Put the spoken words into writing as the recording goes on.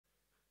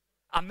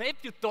A me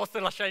piuttosto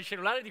lasciare il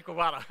cellulare dico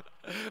guarda,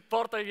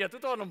 portami via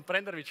tutto ma non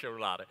prendermi il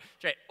cellulare.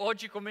 Cioè,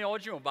 oggi come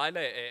oggi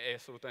mobile è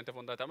assolutamente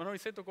fondamentale, ma non mi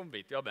sento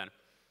convinti, va bene.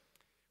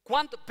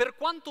 Per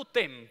quanto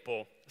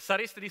tempo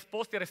sareste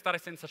disposti a restare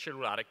senza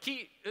cellulare?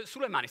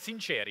 Sulle mani,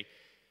 sinceri,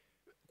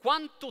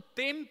 quanto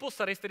tempo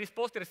sareste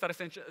disposti a restare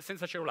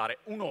senza cellulare?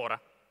 Un'ora?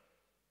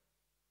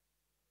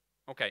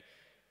 Ok.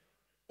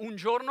 Un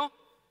giorno?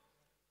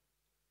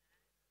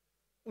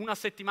 Una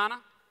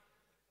settimana?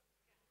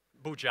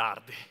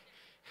 Bugiardi.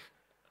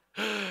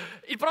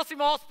 Il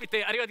prossimo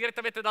ospite arriva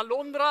direttamente da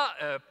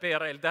Londra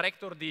per il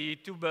director di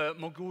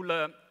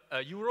TubeMogul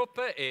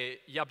Europe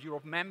e IAB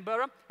Europe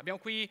Member. Abbiamo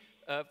qui,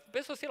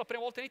 penso sia la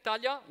prima volta in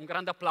Italia, un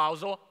grande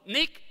applauso,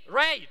 Nick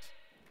Reid.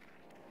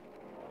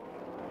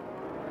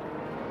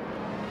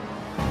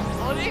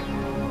 Hello, Nick.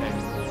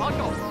 Hey.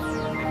 Welcome.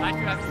 Nice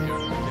to have you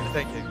here.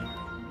 Thank you.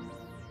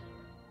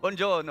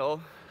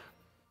 Buongiorno.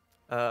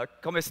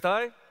 Come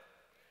stai?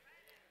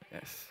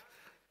 Yes.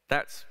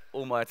 That's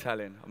all my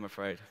Italian, I'm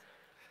afraid.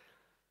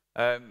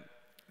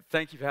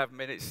 Thank you for having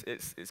me.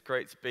 It's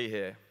great to be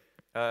here.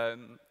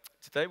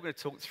 Today we're going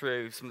to talk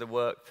through some of the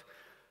work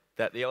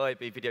that the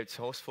IAB Video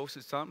Task Force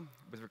has done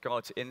with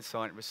regard to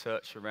insight and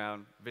research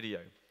around video.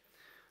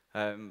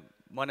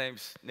 My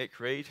name's Nick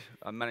Reid.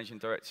 I'm Managing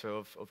Director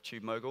of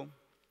TubeMogul.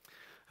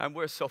 And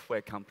we're a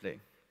software company.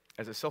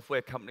 As a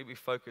software company, we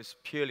focus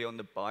purely on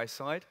the buy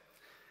side.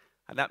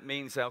 And that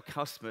means our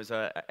customers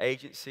are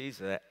agencies,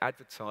 they're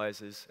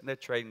advertisers, and they're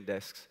trading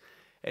desks.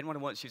 Anyone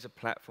who wants to use a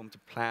platform to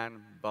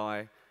plan,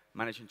 buy,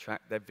 manage and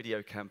track their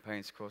video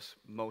campaigns across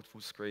multiple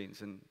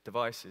screens and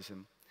devices.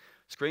 And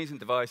screens and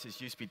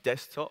devices used to be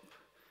desktop.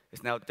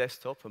 It's now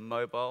desktop and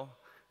mobile,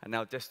 and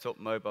now desktop,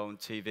 mobile, and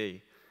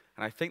TV.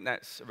 And I think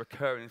that's a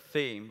recurring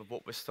theme of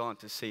what we're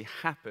starting to see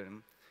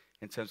happen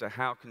in terms of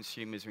how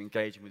consumers are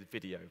engaging with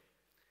video.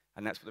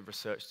 And that's what the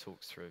research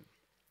talks through.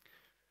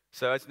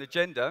 So as an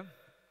agenda,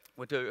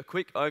 we'll do a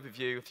quick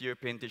overview of the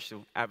European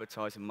digital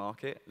advertising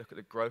market, look at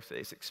the growth that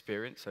it's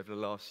experienced over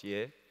the last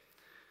year.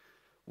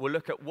 We'll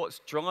look at what's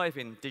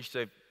driving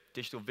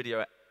digital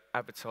video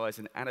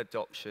advertising and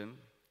adoption.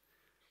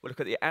 We'll look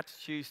at the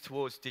attitudes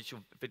towards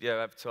digital video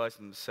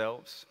advertising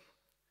themselves,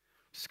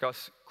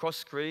 discuss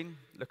cross-screen,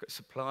 look at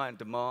supply and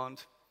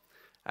demand,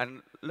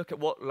 and look at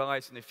what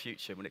lies in the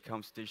future when it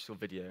comes to digital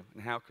video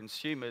and how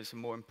consumers,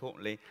 and more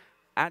importantly,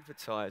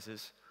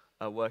 advertisers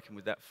are working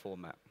with that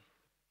format.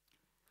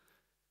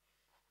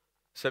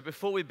 So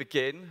before we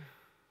begin,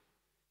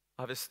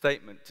 I have a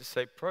statement to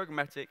say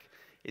programmatic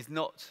is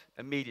not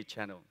a media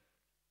channel.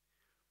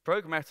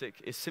 Programmatic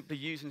is simply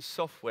using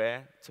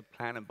software to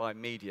plan and buy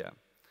media.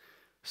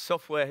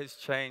 Software has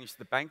changed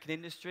the banking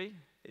industry,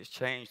 it's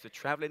changed the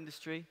travel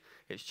industry,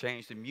 it's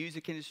changed the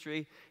music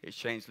industry, it's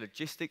changed the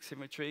logistics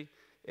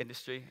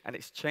industry, and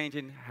it's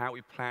changing how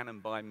we plan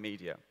and buy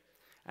media.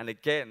 And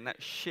again,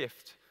 that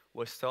shift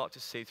we'll start to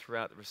see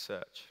throughout the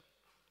research.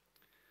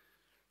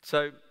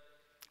 So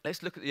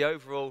let's look at the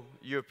overall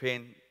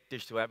European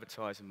digital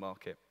advertising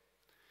market.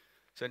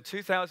 So in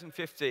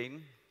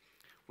 2015,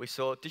 we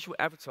saw digital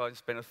advertising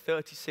spend of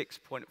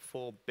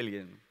 36.4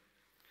 billion.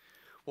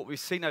 What we've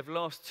seen over the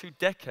last 2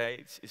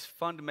 decades is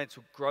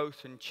fundamental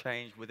growth and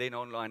change within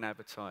online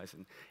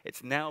advertising.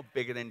 It's now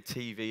bigger than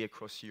TV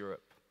across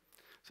Europe.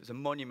 So it's a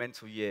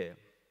monumental year.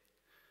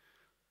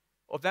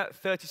 Of that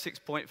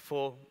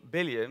 36.4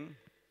 billion,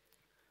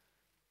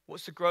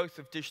 what's the growth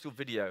of digital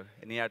video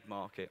in the ad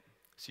market?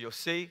 So you'll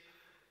see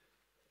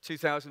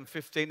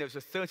 2015, there was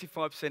a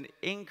 35%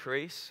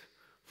 increase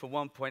from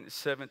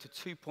 1.7 to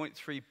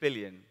 2.3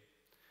 billion.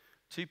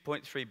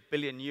 2.3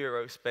 billion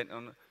euros spent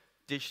on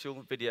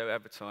digital video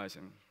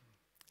advertising.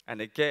 And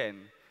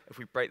again, if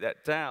we break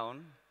that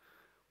down,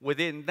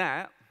 within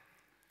that,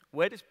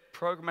 where does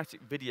programmatic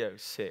video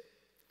sit?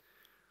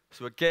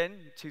 So again,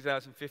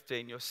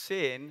 2015, you're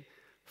seeing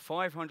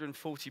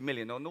 540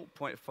 million or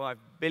 0.5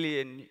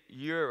 billion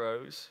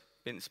euros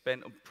being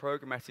spent on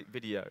programmatic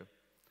video.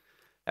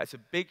 That's a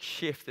big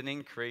shift and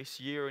increase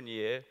year on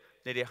year,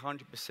 nearly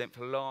 100%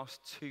 for the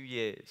last 2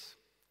 years.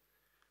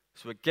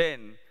 So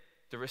again,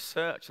 the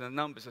research and the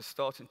numbers are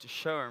starting to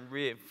show and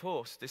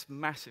reinforce this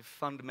massive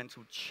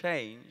fundamental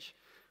change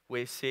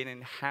we're seeing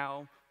in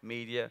how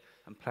media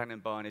and planning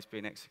and buying is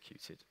being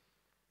executed.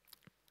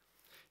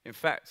 In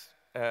fact,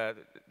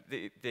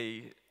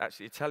 the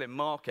Italian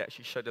market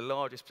actually showed the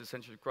largest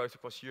percentage of growth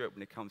across Europe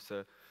when it comes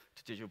to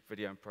digital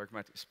video and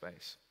programmatic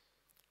space.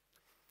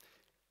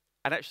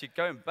 And actually,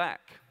 going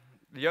back,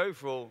 the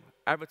overall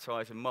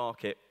advertising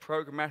market,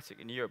 programmatic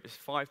in Europe, is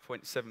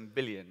 5.7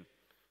 billion.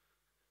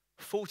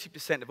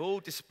 40% of all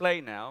display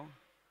now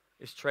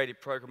is traded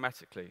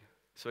programmatically.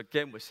 So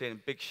again, we're seeing a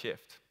big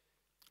shift.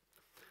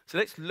 So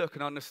let's look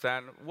and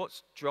understand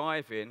what's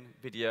driving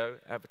video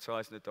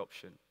advertising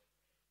adoption.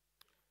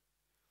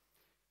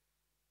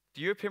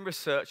 The European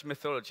Research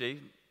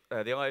Methodology,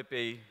 the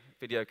IAB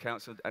Video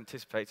Council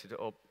anticipated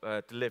or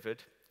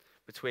delivered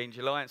between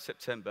July and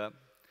September,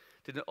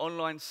 did an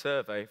online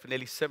survey for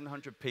nearly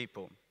 700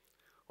 people.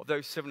 Of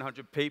those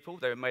 700 people,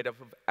 they were made up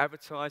of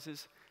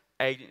advertisers,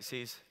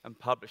 agencies, and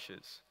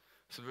publishers.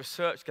 So the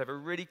research gave a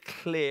really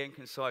clear and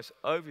concise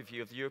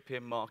overview of the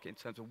European market in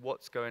terms of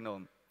what's going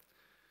on.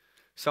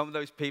 Some of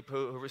those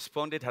people who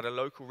responded had a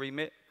local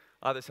remit,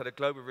 others had a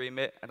global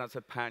remit, and others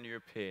had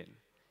pan-European.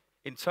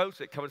 In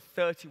total, it covered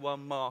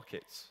 31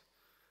 markets.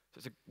 So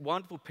it's a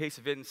wonderful piece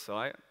of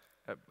insight,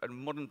 a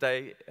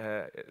modern-day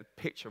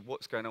picture of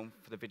what's going on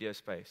for the video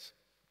space.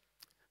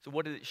 So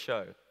what did it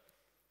show?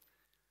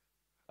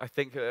 I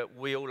think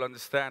we all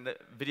understand that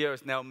video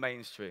is now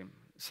mainstream.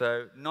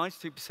 So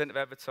 92% of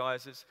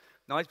advertisers,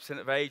 90%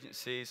 of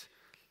agencies,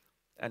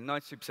 and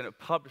 92% of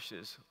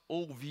publishers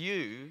all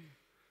view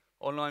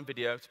online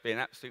video to be an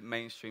absolute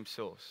mainstream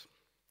source.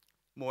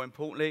 More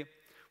importantly,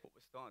 what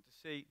we're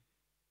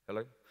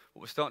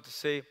starting to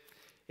see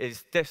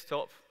is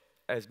desktop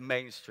as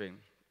mainstream.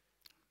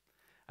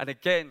 And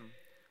again,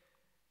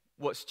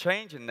 what's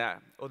changing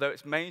that, although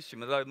it's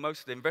mainstream, although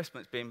most of the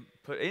investment's being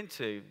put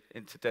into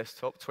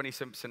desktop,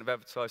 27% of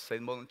advertisers say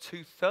more than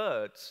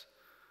 2/3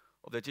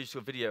 of their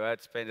digital video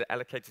ad spend are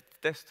allocated to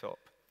desktop.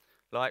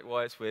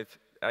 Likewise with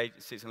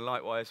agencies and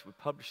likewise with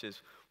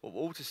publishers, what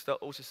we're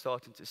also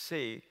starting to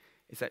see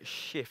is that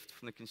shift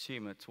from the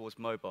consumer towards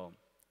mobile.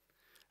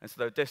 And so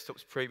though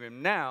desktop's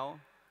premium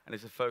now, and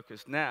is a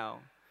focus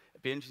now,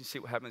 it'd be interesting to see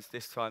what happens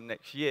this time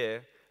next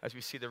year as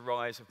we see the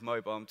rise of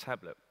mobile and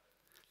tablet.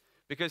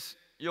 Because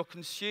your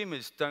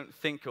consumers don't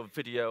think of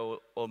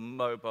video or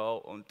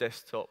mobile on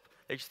desktop.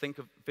 They just think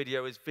of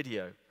video as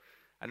video.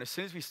 And as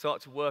soon as we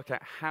start to work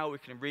out how we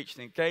can reach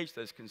and engage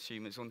those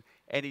consumers on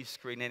any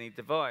screen, any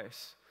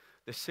device,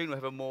 the sooner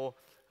we'll have more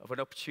of an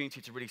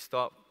opportunity to really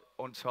start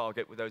on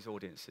target with those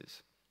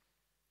audiences.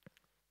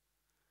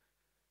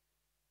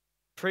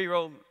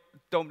 Pre-roll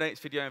dominates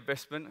video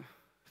investment.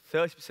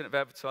 30% of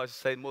advertisers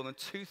say more than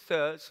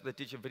 2/3 of their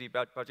digital video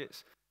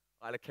budgets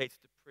are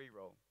allocated to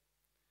pre-roll.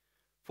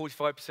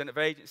 45% of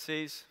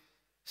agencies,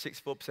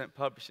 64%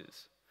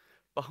 publishers.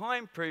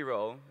 Behind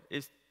pre-roll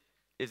is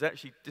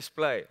actually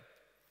display.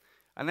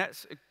 And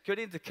that's a good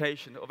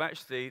indication of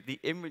actually the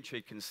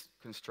inventory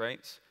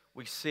constraints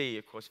we see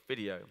across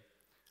video.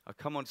 I'll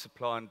come on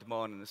supply and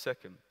demand in a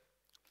second.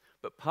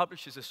 But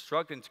publishers are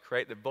struggling to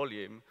create the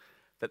volume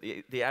that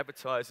the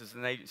advertisers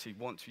and agencies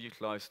want to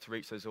utilize to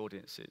reach those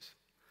audiences.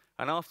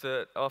 And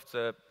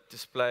after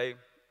display,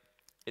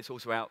 it's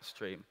also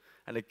outstream.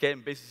 And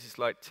again, businesses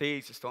like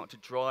Tees are starting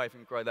to drive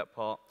and grow that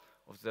part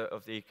of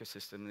the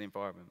ecosystem and the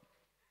environment.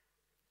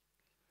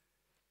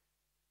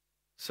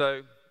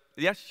 So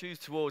the attitudes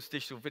towards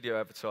digital video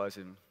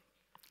advertising.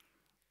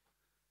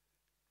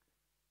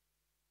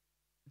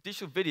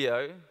 Digital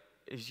video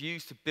is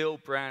used to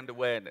build brand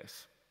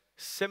awareness.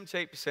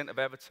 78% of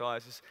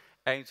advertisers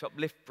aim to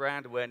uplift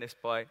brand awareness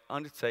by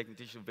undertaking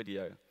digital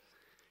video.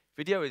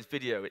 Video is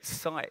video. It's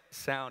sight,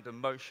 sound, and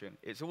motion.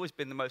 It's always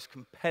been the most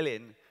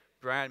compelling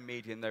brand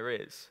medium there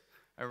is.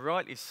 And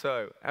rightly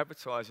so,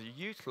 advertisers are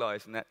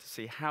utilizing that to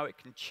see how it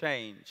can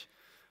change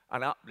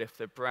and uplift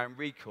their brand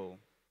recall,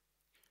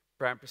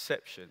 brand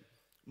perception,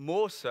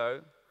 more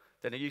so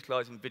than they're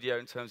utilizing video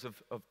in terms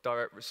of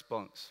direct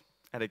response.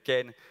 And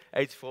again,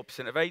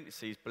 84% of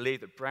agencies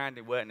believe that brand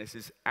awareness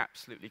is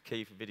absolutely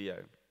key for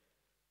video.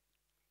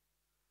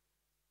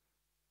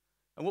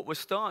 And what we're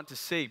starting to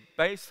see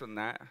based on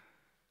that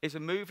is a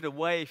moving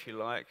away, if you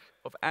like,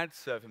 of ad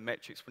serving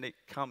metrics when it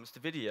comes to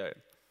video.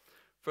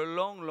 For a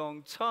long,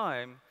 long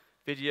time,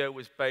 video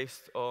was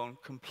based on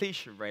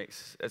completion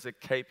rates as a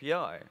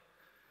KPI.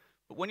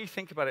 But when you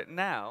think about it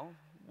now,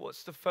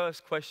 what's the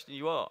first question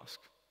you ask?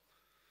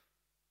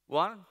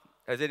 One,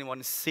 has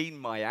anyone seen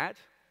my ad?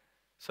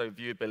 So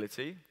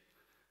viewability.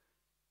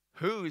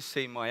 Who has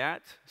seen my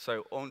ad?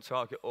 So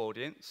on-target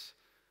audience.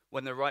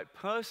 When the right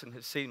person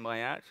has seen my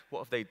ad,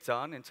 what have they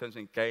done in terms of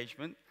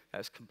engagement?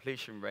 That's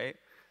completion rate.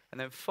 And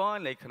then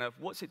finally, kind of,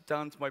 what's it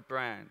done to my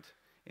brand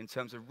in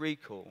terms of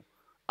recall,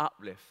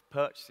 uplift,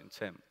 purchase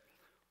intent?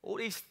 All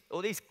these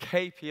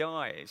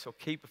KPIs, or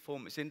key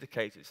performance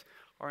indicators,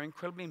 are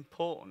incredibly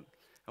important.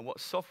 And what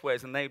software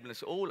is enabling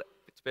us all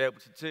to be able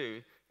to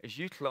do is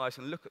utilize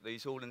and look at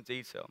these all in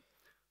detail.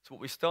 So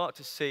what we start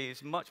to see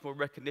is much more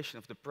recognition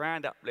of the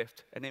brand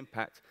uplift and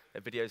impact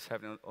that video is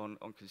having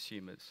on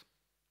consumers.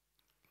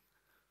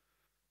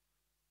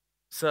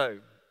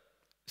 So,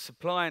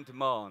 supply and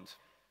demand.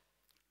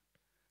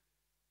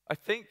 I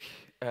think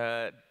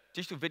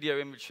digital video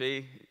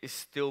inventory is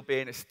still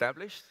being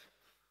established.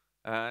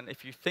 And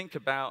if you think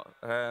about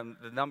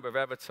the number of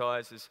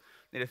advertisers,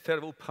 nearly 1/3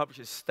 of all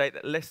publishers state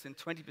that less than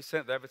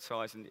 20% of the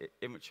advertising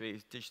inventory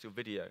is digital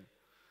video.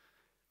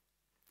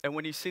 And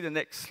when you see the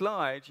next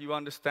slide, you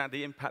understand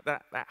the impact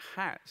that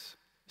has.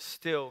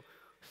 Still,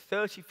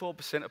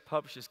 34% of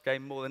publishers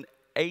gain more than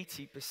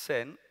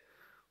 80%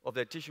 of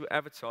their digital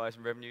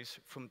advertising revenues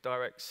from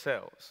direct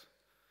sales.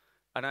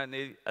 And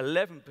only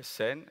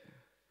 11%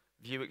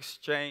 view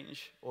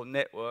exchange or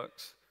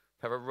networks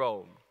have a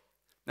role.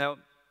 Now,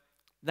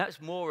 that's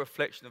more a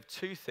reflection of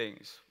two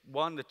things.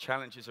 One, the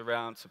challenges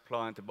around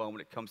supply and demand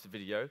when it comes to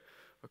video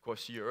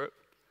across Europe.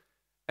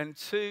 And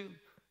two,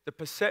 the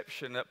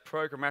perception that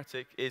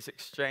programmatic is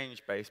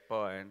exchange-based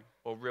buying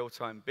or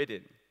real-time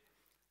bidding.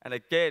 And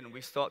again,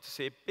 we start to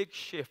see a big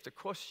shift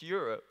across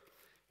Europe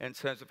in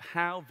terms of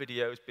how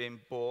video is being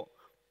bought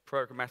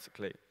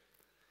programmatically.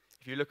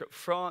 If you look at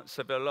France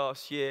over the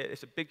last year,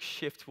 it's a big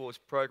shift towards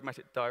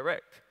programmatic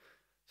direct.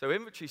 So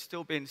inventory is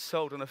still being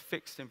sold on a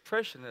fixed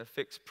impression at a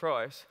fixed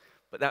price,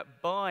 but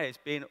that buy is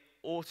being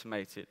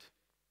automated.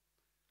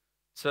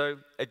 So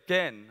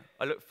again,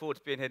 I look forward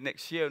to being here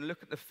next year and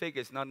look at the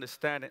figures and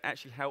understanding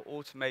actually how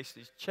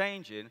automation is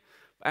changing,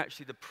 but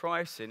actually the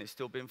pricing is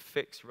still being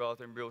fixed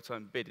rather than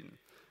real-time bidding.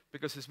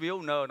 Because as we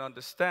all know and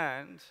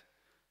understand,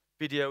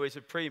 video is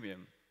a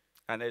premium,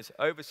 and there's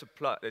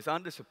undersupply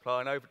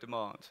and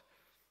overdemand.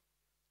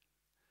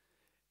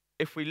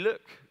 If we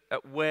look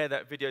at where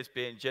that video is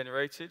being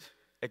generated,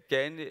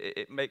 again,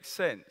 it makes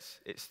sense.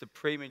 It's the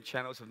premium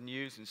channels of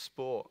news and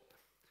sport.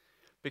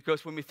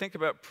 Because when we think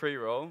about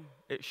pre-roll,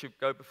 it should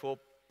go before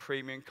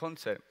premium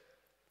content.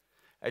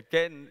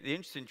 Again, the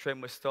interesting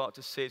trend we'll start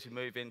to see as we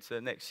move into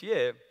the next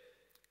year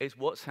is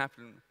what's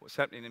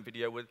happening in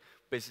video with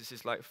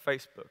businesses like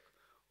Facebook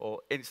or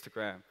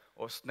Instagram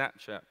or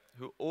Snapchat,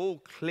 who all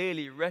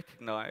clearly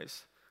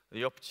recognize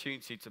the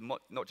opportunity to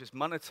not just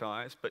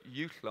monetize, but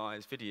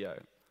utilize video.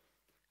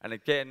 And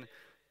again,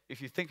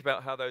 if you think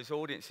about how those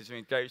audiences are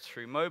engaged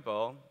through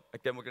mobile,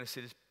 again, we're going to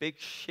see this big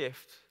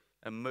shift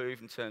and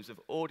move in terms of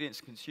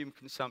audience consumer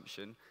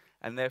consumption,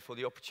 and therefore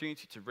the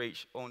opportunity to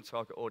reach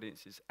on-target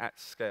audiences at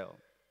scale.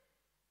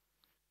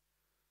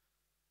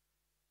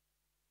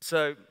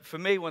 So for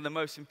me, one of the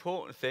most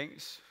important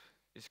things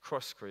is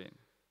cross-screen.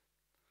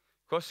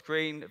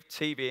 Cross-screen of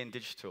TV and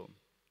digital.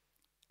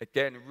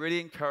 Again, really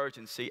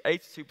encouraging to see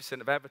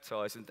 82% of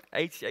advertisers and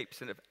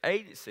 88% of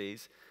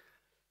agencies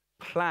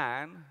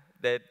plan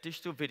their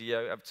digital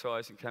video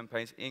advertising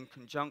campaigns in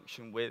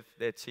conjunction with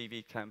their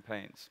TV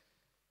campaigns.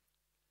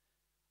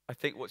 I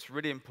think what's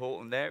really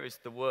important there is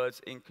the words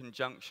 "in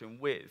conjunction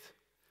with,"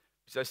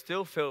 because I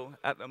still feel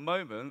at the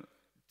moment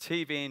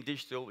TV and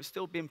digital is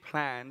still being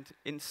planned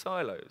in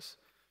silos.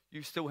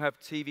 You still have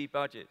TV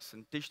budgets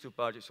and digital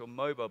budgets or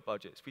mobile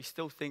budgets. We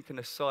still think in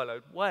a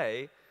siloed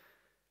way,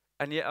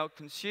 and yet our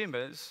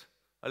consumers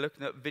are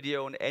looking at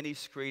video on any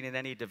screen in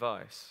any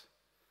device.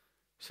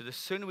 So the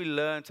sooner we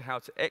learn how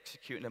to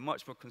execute in a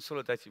much more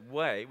consolidated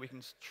way, we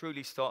can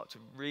truly start to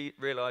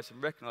realize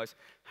and recognize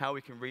how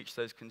we can reach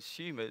those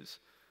consumers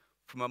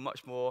from a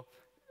much more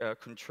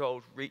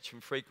controlled reach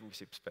and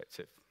frequency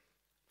perspective.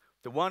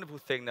 The wonderful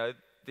thing, though,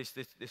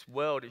 this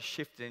world is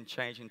shifting and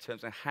changing in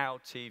terms of how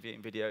TV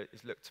and video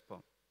is looked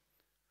upon.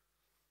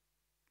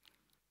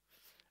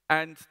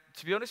 And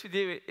to be honest with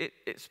you,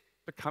 it's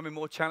becoming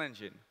more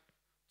challenging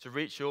to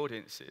reach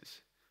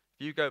audiences.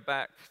 If you go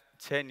back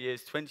 10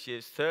 years, 20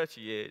 years, 30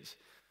 years,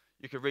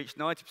 you could reach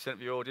 90%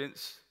 of your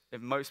audience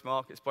in most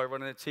markets by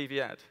running a TV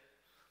ad.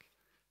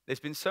 There's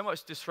been so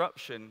much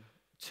disruption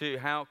to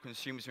how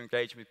consumers are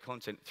engaging with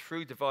content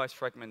through device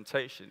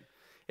fragmentation.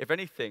 If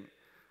anything,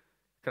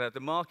 kind of the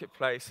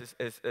marketplace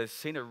has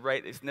seen a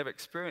rate it's never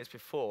experienced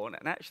before,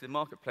 and actually the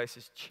marketplace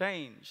has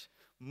changed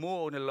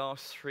more in the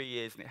last 3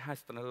 years than it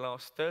has done in the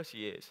last 30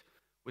 years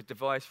with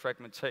device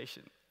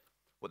fragmentation.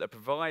 What that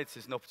provides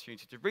is an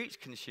opportunity to reach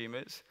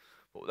consumers,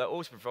 but what that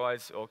also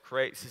provides or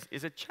creates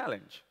is a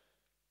challenge.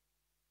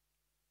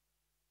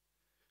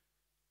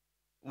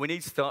 We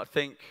need to start to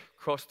think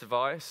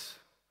cross-device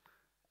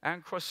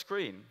and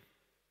cross-screen.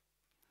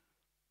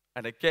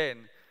 And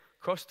again,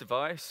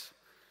 cross-device,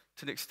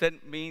 to an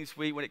extent, means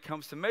when it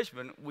comes to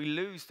measurement, we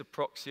lose the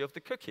proxy of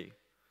the cookie.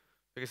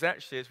 Because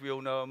actually, as we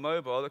all know on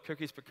mobile, the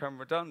cookies become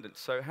redundant.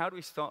 So how do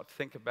we start to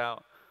think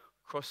about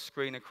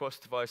cross-screen and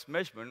cross-device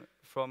measurement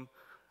from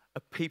a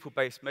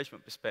people-based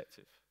measurement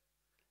perspective?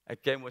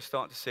 Again, we're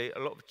starting to see a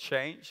lot of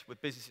change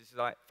with businesses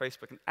like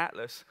Facebook and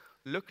Atlas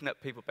looking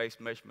at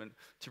people-based measurement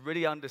to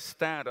really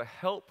understand or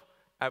help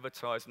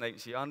advertising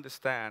agencies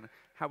understand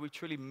how we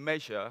truly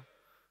measure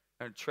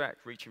and track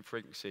reach and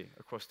frequency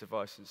across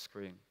device and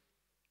screen.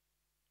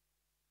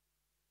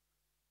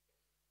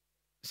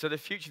 So the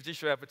future of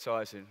digital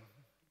advertising,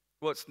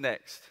 what's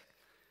next?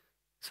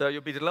 So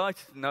you'll be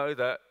delighted to know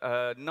that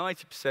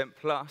 90%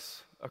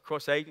 plus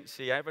across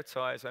agency,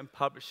 advertiser, and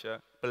publisher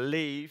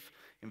believe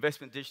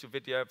investment in digital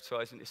video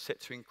advertising is set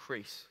to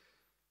increase.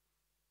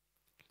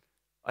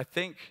 I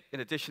think,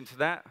 in addition to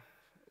that,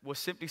 we'll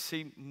simply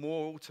see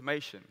more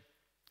automation.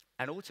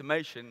 And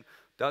automation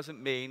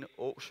doesn't mean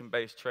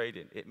auction-based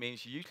trading. It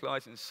means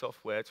utilizing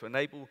software to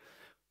enable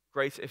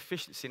greater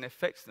efficiency and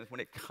effectiveness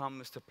when it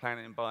comes to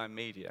planning and buying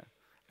media.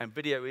 And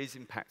video is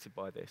impacted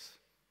by this.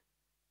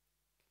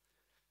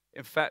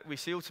 In fact, we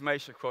see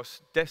automation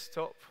across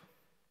desktop,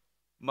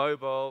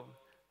 mobile,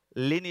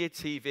 linear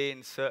TV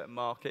in certain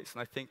markets,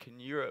 and I think in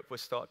Europe we'll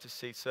start to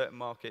see certain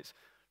markets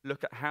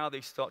look at how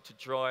they start to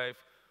drive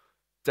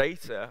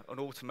data on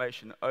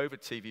automation over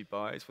TV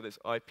buys, whether it's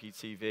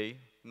IPTV,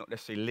 not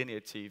necessarily linear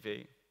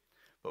TV,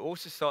 but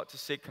also start to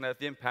see kind of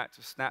the impact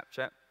of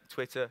Snapchat,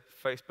 Twitter,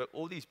 Facebook,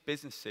 all these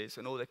businesses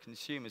and all their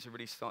consumers are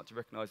really starting to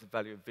recognize the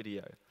value of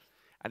video.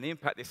 And the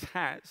impact this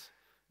has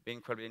will be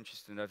incredibly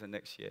interesting over the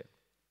next year.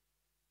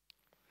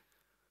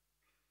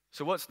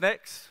 So what's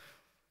next?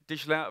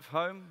 Digital out of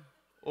home,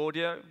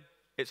 Audio,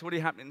 it's already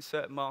happening in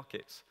certain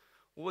markets.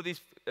 All of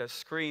these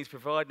screens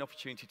provide an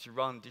opportunity to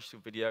run digital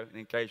video and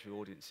engage with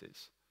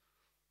audiences.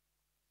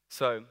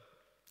 So,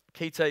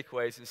 key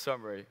takeaways in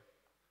summary.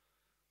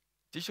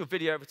 Digital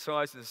video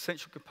advertising is an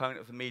essential component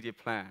of the media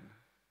plan.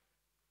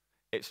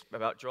 It's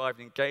about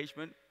driving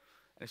engagement,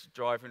 and it's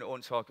driving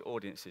on-target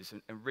audiences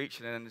and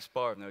reaching and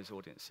inspiring those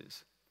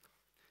audiences.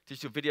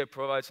 Digital video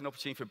provides an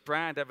opportunity for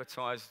brand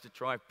advertisers to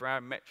drive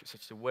brand metrics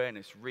such as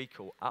awareness,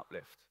 recall,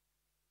 uplift.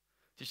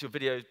 Digital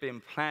video is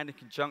being planned in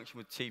conjunction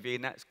with TV,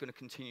 and that's going to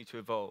continue to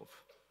evolve.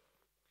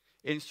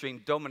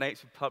 In-stream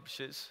dominates with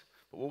publishers,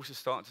 but we're also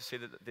starting to see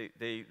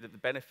the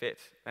benefit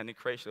and the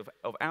creation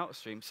of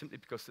outstream simply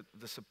because of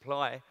the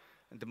supply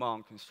and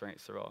demand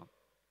constraints there are.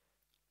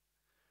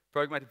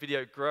 Programmatic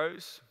video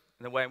grows,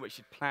 and the way in which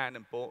you plan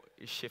and bought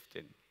is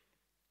shifting.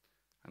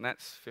 And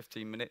that's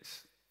 15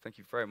 minutes. Thank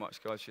you very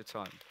much, guys, for your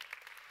time.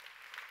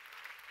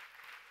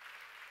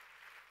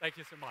 Thank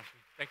you so much.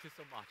 Thank you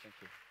so much. Thank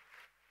you.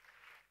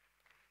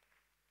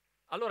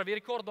 Allora, vi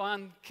ricordo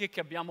anche che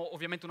abbiamo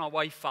ovviamente una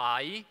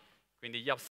Wi-Fi, quindi gli